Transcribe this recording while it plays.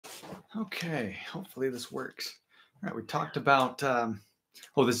Okay, hopefully this works. All right, we talked about,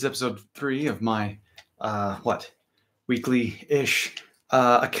 this is episode 3 of my, weekly-ish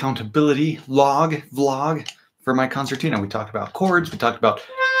accountability vlog for my concertina. We talked about chords, we talked about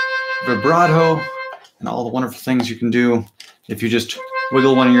vibrato, and all the wonderful things you can do if you just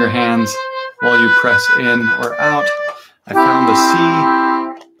wiggle one of your hands while you press in or out. I found the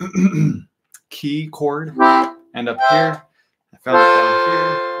C key chord, and up here, I found it down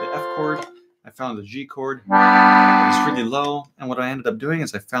here, the F chord. I found the G chord. It's really low, and what I ended up doing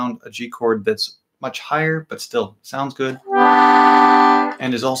is I found a G chord that's much higher, but still sounds good,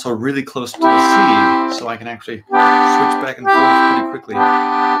 and is also really close to the C, so I can actually switch back and forth pretty quickly.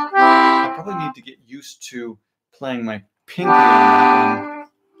 I probably need to get used to playing my pinky on that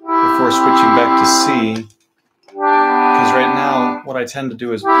one before switching back to C, because right now what I tend to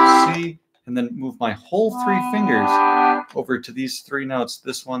do is C and then move my whole 3 fingers over to these 3 notes,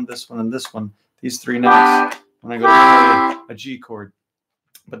 this one, and this one, these 3 notes, when I go to play a G chord.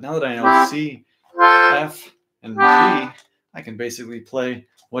 But now that I know C, F, and G, I can basically play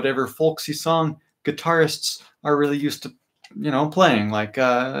whatever folksy song guitarists are really used to, playing. Like,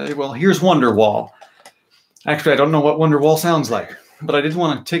 here's Wonderwall. Actually, I don't know what Wonderwall sounds like, but I did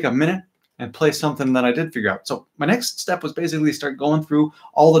want to take a minute and play something that I did figure out. So my next step was basically start going through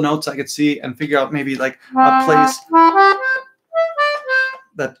all the notes I could see and figure out maybe like a place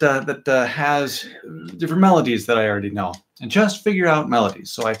that has different melodies that I already know, and just figure out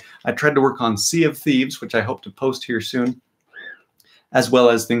melodies. So I tried to work on Sea of Thieves, which I hope to post here soon, as well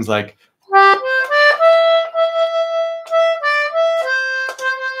as things like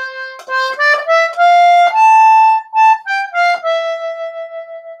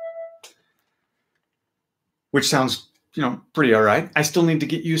which sounds, pretty all right. I still need to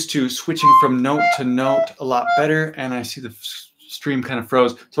get used to switching from note to note a lot better, and I see the stream kind of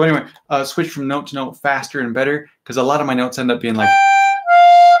froze. So anyway, switch from note to note faster and better, because a lot of my notes end up being like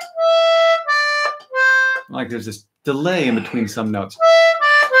there's this delay in between some notes.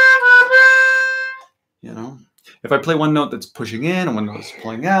 If I play one note that's pushing in and one note that's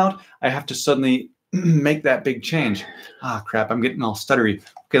pulling out, I have to suddenly make that big change. Ah, crap, I'm getting all stuttery.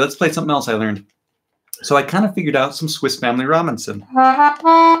 Okay, let's play something else I learned. So I kind of figured out some Swiss Family Robinson.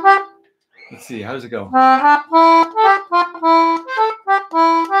 Let's see, how does it go?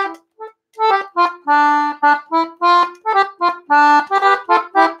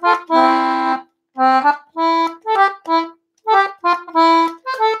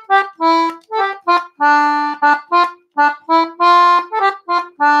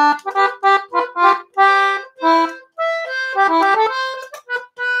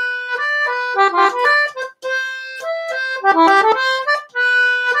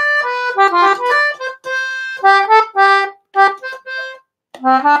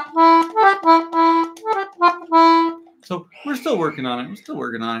 So we're still working on it.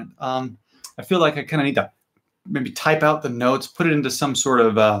 I feel like I kind of need to maybe type out the notes, put it into some sort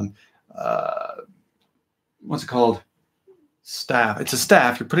of what's it called? Staff. It's a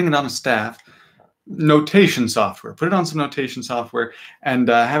staff. You're putting it on a staff. Notation software. Put it on some notation software and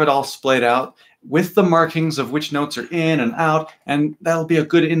have it all splayed out with the markings of which notes are in and out, and that'll be a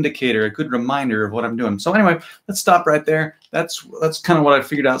good indicator, a good reminder of what I'm doing. So anyway, let's stop right there. That's kind of what I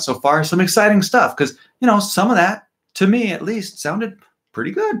figured out so far. Some exciting stuff, because some of that, to me at least, sounded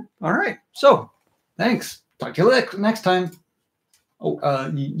pretty good. All right, so thanks. Talk to you next time.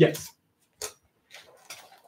 Yes.